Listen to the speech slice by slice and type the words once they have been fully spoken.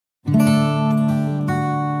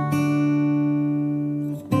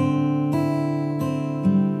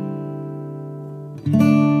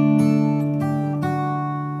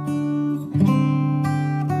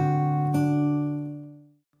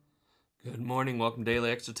morning. Welcome to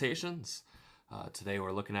Daily Exhortations. Today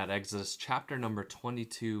we're looking at Exodus chapter number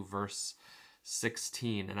 22, verse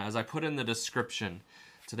 16. And as I put in the description,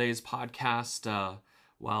 today's podcast,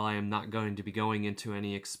 while I am not going to be going into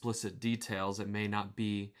any explicit details, it may not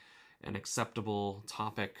be an acceptable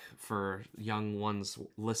topic for young ones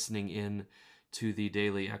listening in to the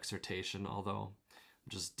daily exhortation, although I'm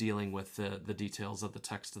just dealing with the details of the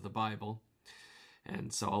text of the Bible.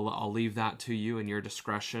 And so I'll leave that to you and your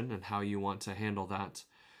discretion and how you want to handle that.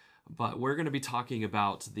 But we're going to be talking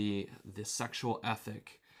about the sexual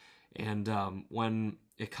ethic. And when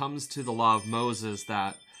it comes to the law of Moses,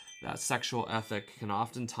 that sexual ethic can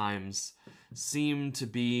oftentimes seem to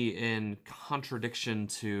be in contradiction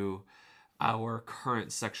to our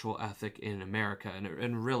current sexual ethic in America. And it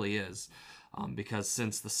really is. Because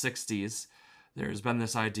since the 60s, there's been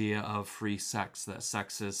this idea of free sex, that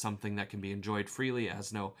sex is something that can be enjoyed freely,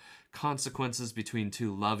 has no consequences between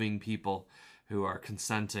two loving people who are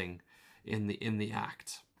consenting in the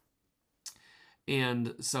act.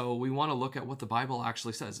 And so we want to look at what the Bible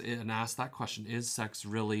actually says and ask that question: is sex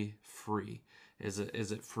really free? Is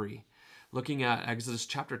it free? Looking at Exodus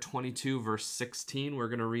chapter 22, verse 16, we're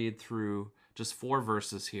going to read through just 4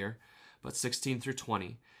 verses here, but 16 through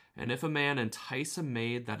 20. And if a man entice a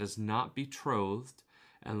maid that is not betrothed,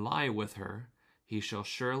 and lie with her, he shall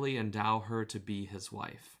surely endow her to be his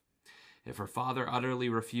wife. If her father utterly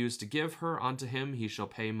refuse to give her unto him, he shall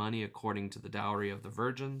pay money according to the dowry of the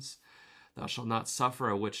virgins. Thou shalt not suffer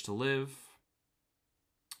a witch to live.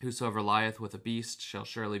 Whosoever lieth with a beast shall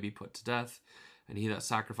surely be put to death, and he that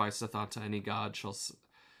sacrificeth unto any god shall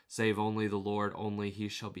save only the Lord, only he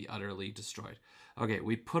shall be utterly destroyed. Okay,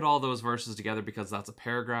 we put all those verses together because that's a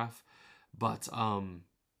paragraph, but I'm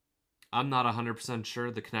not 100%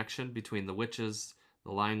 sure the connection between the witches,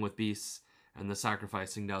 the lying with beasts, and the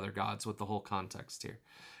sacrificing to other gods with the whole context here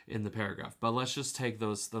in the paragraph. But let's just take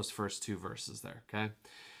those first 2 verses there, okay? It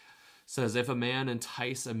says, if a man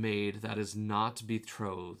entice a maid that is not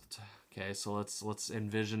betrothed. Okay, so let's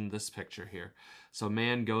envision this picture here. So a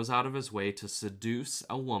man goes out of his way to seduce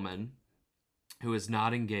a woman who is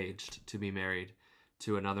not engaged to be married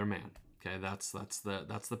to another man. Okay, that's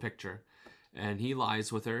the picture. And he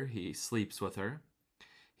lies with her, he sleeps with her.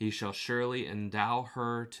 He shall surely endow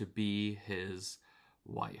her to be his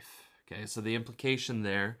wife. Okay, so the implication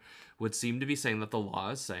there would seem to be saying that the law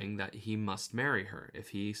is saying that he must marry her. If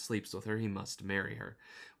he sleeps with her, he must marry her.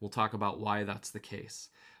 We'll talk about why that's the case.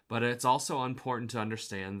 But it's also important to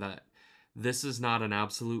understand that this is not an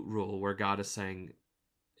absolute rule where God is saying,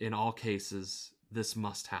 in all cases, this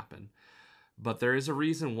must happen. But there is a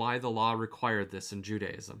reason why the law required this in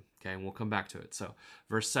Judaism. Okay, and we'll come back to it. So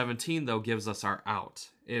verse 17, though, gives us our out.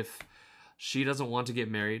 If she doesn't want to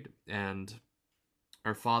get married and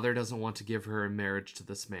her father doesn't want to give her in marriage to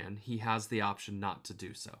this man, he has the option not to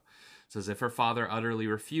do so. It says, if her father utterly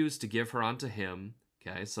refused to give her unto him,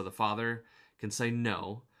 okay, so the father can say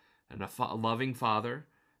no, and a loving father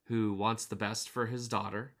who wants the best for his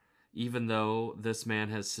daughter, even though this man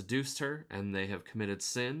has seduced her and they have committed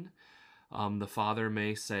sin, the father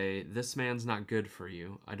may say, this man's not good for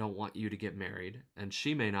you. I don't want you to get married. And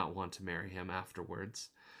she may not want to marry him afterwards.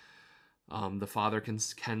 The father can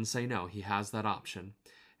say no. He has that option.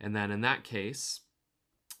 And then in that case,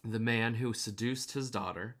 the man who seduced his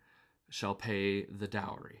daughter shall pay the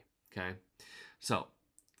dowry. Okay? So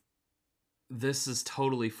this is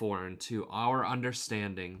totally foreign to our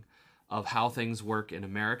understanding of how things work in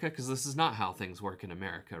America, because this is not how things work in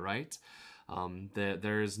America, right?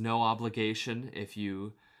 There is no obligation if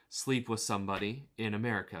you sleep with somebody in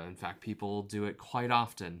America. In fact, people do it quite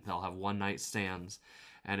often. They'll have one-night stands,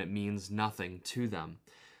 and it means nothing to them.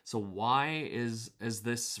 So why is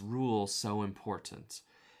this rule so important?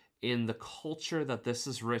 In the culture that this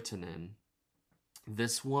is written in,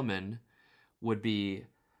 this woman would be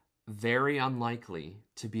very unlikely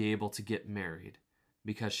to be able to get married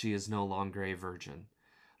because she is no longer a virgin.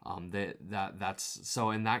 That's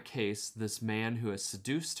so in that case, this man who has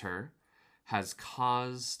seduced her has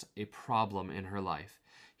caused a problem in her life.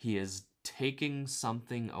 He is taking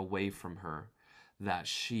something away from her that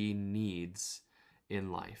she needs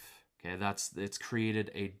in life. Okay, it's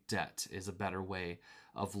created a debt is a better way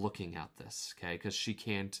of looking at this. Okay, because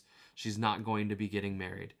she's not going to be getting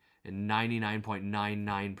married in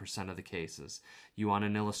 99.99% of the cases. You want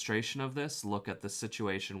an illustration of this? Look at the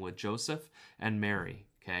situation with Joseph and Mary.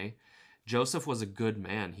 Okay, Joseph was a good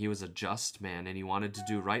man. He was a just man, and he wanted to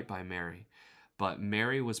do right by Mary. But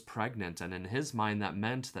Mary was pregnant, and in his mind that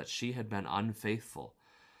meant that she had been unfaithful.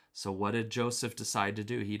 So what did Joseph decide to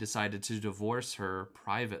do? He decided to divorce her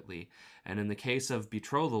privately. And in the case of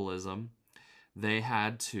betrothalism, they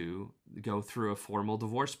had to go through a formal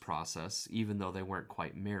divorce process, even though they weren't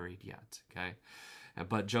quite married yet. Okay,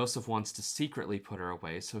 but Joseph wants to secretly put her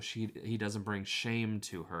away so he doesn't bring shame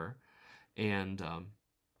to her, and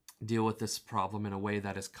deal with this problem in a way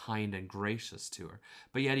that is kind and gracious to her.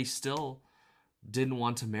 But yet he still didn't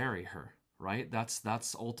want to marry her, right?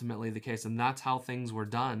 That's ultimately the case, and that's how things were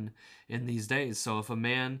done in these days. So if a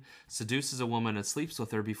man seduces a woman and sleeps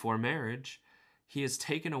with her before marriage, he has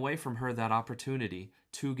taken away from her that opportunity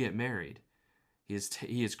to get married.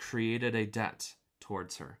 He has created a debt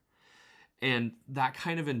towards her. And that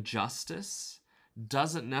kind of injustice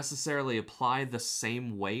doesn't necessarily apply the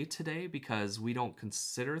same way today, because we don't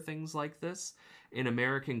consider things like this in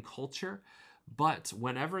American culture. But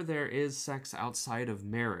whenever there is sex outside of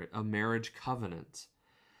marriage, a marriage covenant,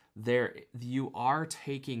 there you are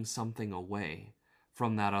taking something away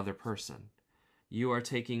from that other person. You are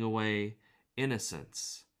taking away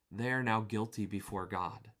innocence. They are now guilty before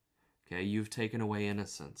God. Okay, you've taken away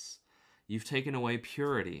innocence. You've taken away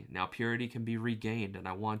purity. Now, purity can be regained, and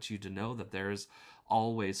I want you to know that there's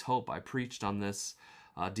always hope. I preached on this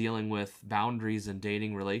dealing with boundaries in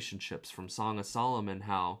dating relationships from Song of Solomon,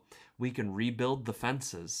 how we can rebuild the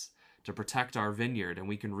fences to protect our vineyard, and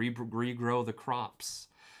we can regrow the crops,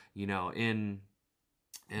 in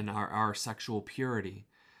our sexual purity.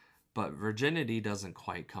 But virginity doesn't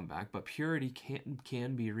quite come back, but purity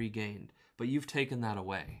can be regained. But you've taken that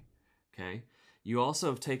away, okay? You also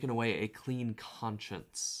have taken away a clean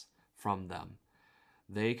conscience from them.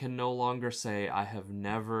 They can no longer say, I have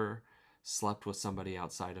never slept with somebody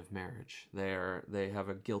outside of marriage. They have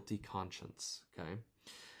a guilty conscience, okay?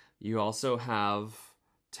 You also have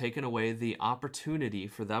taken away the opportunity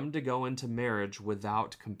for them to go into marriage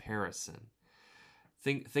without comparison.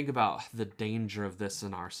 Think about the danger of this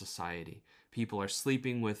in our society. People are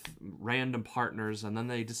sleeping with random partners, and then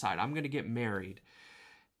they decide, I'm going to get married.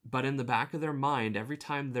 But in the back of their mind, every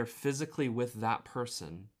time they're physically with that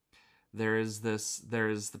person, there is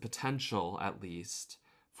the potential, at least,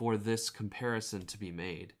 for this comparison to be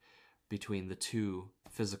made between the two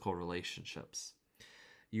physical relationships.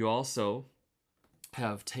 You also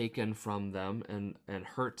have taken from them and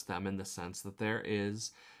hurt them in the sense that there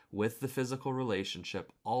is, with the physical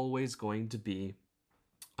relationship, always going to be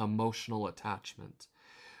emotional attachment.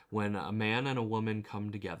 When a man and a woman come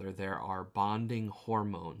together, there are bonding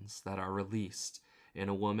hormones that are released in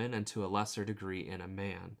a woman and to a lesser degree in a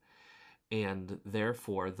man. And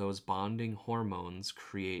therefore, those bonding hormones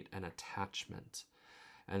create an attachment.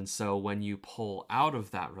 And so when you pull out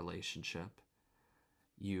of that relationship,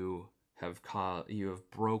 you have hurt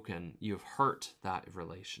that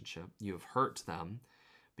relationship. You have hurt them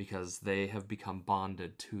because they have become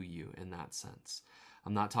bonded to you in that sense.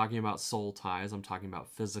 I'm not talking about soul ties. I'm talking about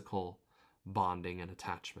physical bonding and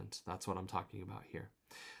attachment. That's what I'm talking about here.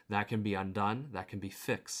 That can be undone. That can be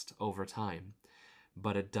fixed over time.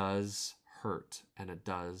 But it does hurt, and it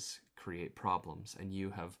does create problems. And you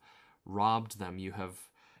have robbed them. You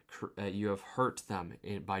have hurt them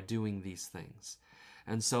by doing these things.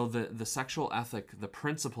 And so the sexual ethic, the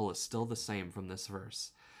principle is still the same from this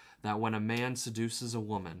verse. That when a man seduces a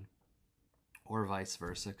woman, or vice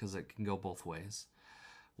versa, because it can go both ways,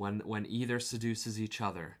 when either seduces each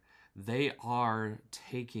other, they are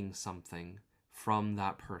taking something from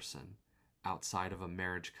that person outside of a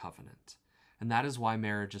marriage covenant. And that is why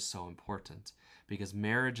marriage is so important, because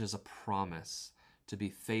marriage is a promise to be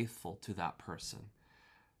faithful to that person.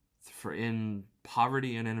 For in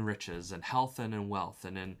poverty and in riches, and health and in wealth,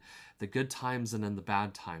 and in the good times and in the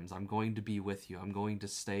bad times, I'm going to be with you. I'm going to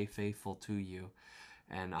stay faithful to you.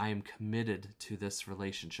 And I am committed to this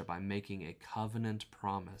relationship. I'm making a covenant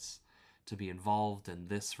promise to be involved in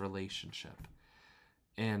this relationship.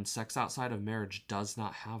 And sex outside of marriage does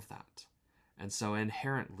not have that. And so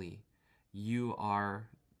inherently, you are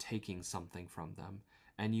taking something from them,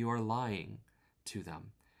 and you are lying to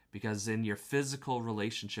them. Because in your physical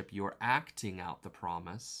relationship, you're acting out the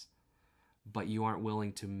promise, but you aren't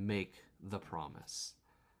willing to make the promise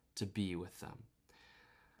to be with them.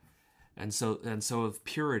 And so of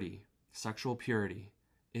purity, sexual purity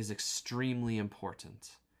is extremely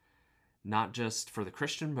important, not just for the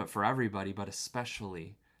Christian, but for everybody, but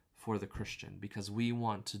especially for the Christian, because we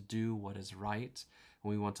want to do what is right,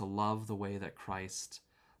 and we want to love the way that Christ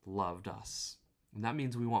loved us. And that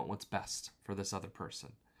means we want what's best for this other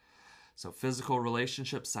person. So physical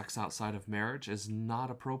relationship, sex outside of marriage, is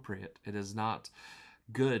not appropriate. It is not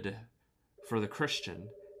good for the Christian.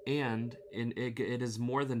 And it is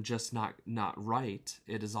more than just not right.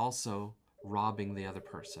 It is also robbing the other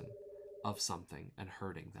person of something and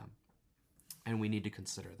hurting them. And we need to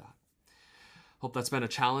consider that. Hope that's been a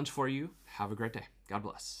challenge for you. Have a great day. God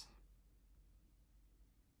bless.